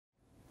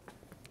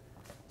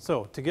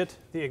So to get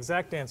the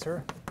exact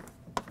answer,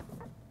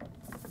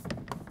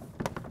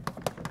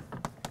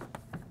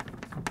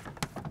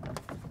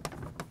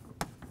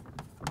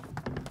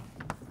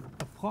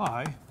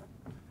 apply,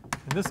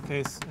 in this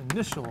case,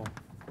 initial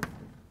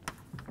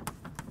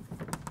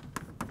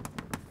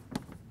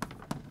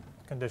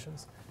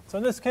conditions. So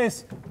in this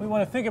case, we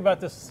want to think about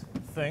this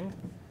thing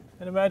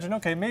and imagine,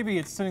 okay, maybe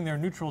it's sitting there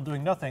neutral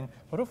doing nothing,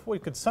 but if we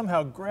could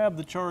somehow grab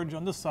the charge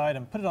on this side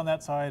and put it on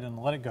that side and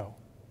let it go,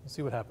 and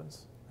see what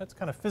happens. That's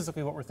kind of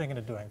physically what we're thinking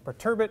of doing.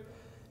 Perturb it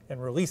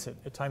and release it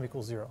at time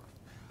equals 0.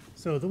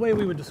 So the way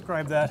we would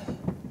describe that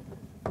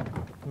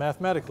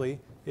mathematically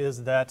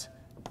is that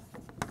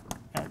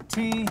at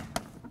t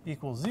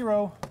equals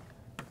 0,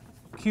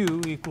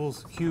 q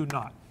equals q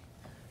naught.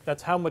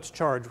 That's how much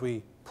charge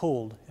we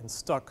pulled and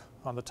stuck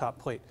on the top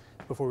plate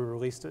before we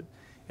released it.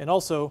 And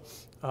also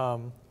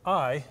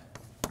I,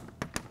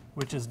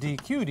 which is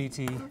dq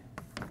dt,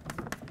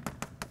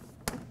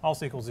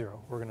 also equals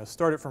 0. We're going to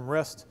start it from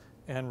rest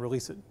and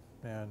release it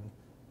and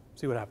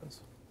see what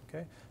happens.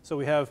 Okay? So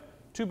we have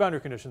two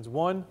boundary conditions,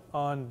 one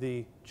on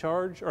the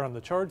charge, or on the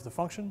charge, the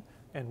function,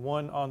 and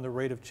one on the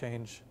rate of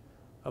change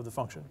of the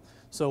function.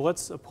 So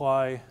let's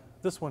apply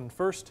this one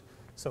first.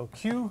 So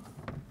q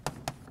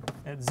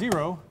at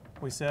 0,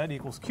 we said,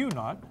 equals q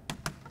naught.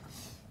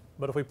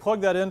 But if we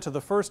plug that into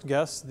the first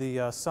guess,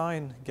 the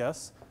sine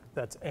guess,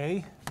 that's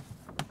a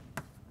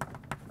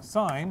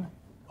sine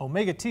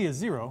omega t is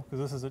 0, because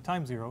this is at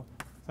time 0.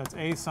 So that's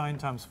a sine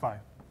times phi.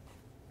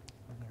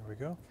 There we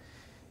go.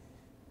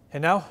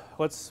 And now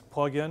let's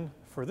plug in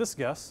for this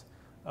guess.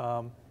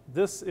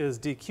 This is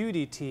dq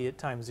dt at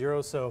time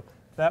 0, so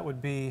that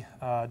would be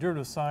derivative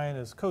of sine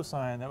is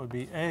cosine. That would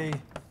be a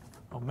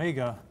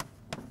omega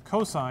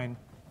cosine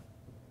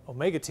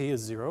omega t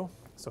is 0,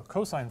 so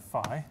cosine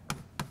phi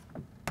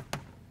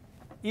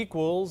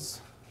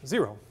equals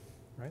 0,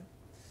 right?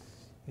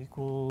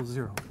 Equals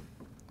 0.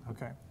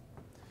 Okay.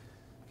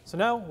 So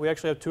now we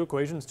actually have two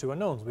equations, two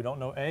unknowns. We don't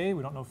know a,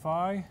 we don't know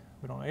phi.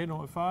 We don't know a,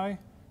 don't know phi.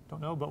 Don't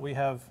know, but we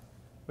have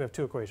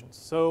two equations.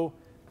 So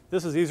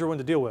this is the easier one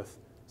to deal with.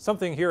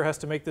 Something here has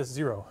to make this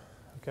 0.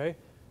 Okay?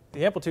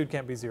 The amplitude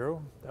can't be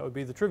 0. That would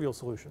be the trivial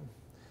solution.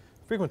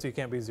 Frequency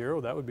can't be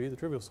 0. That would be the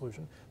trivial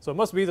solution. So it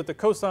must be that the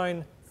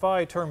cosine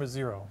phi term is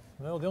 0.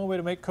 Well, the only way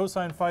to make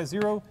cosine phi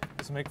 0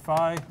 is to make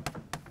phi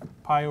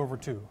pi over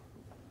 2,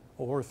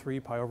 or 3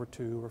 pi over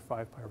 2, or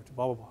 5 pi over 2,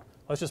 blah, blah, blah.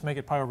 Let's just make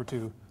it pi over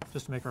 2,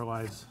 just to make our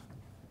lives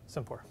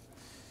simpler.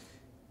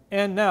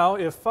 And now,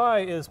 if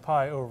phi is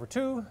pi over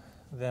 2,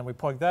 then we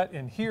plug that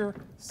in here.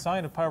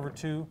 Sine of pi over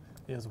 2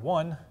 is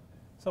 1.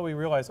 So we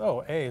realize,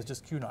 oh, a is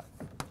just q naught.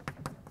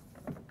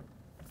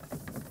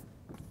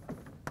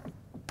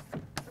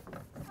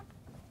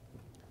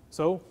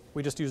 So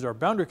we just used our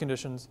boundary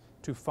conditions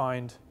to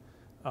find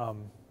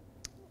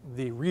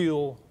the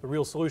real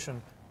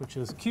solution, which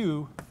is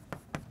q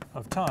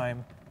of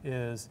time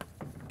is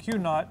q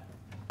naught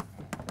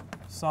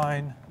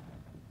sine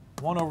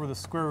 1 over the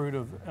square root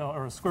of,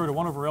 or square root of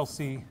 1 over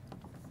LC,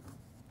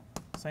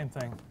 same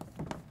thing,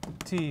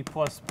 t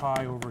plus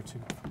pi over 2.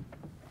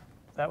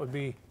 That would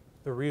be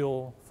the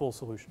real full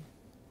solution.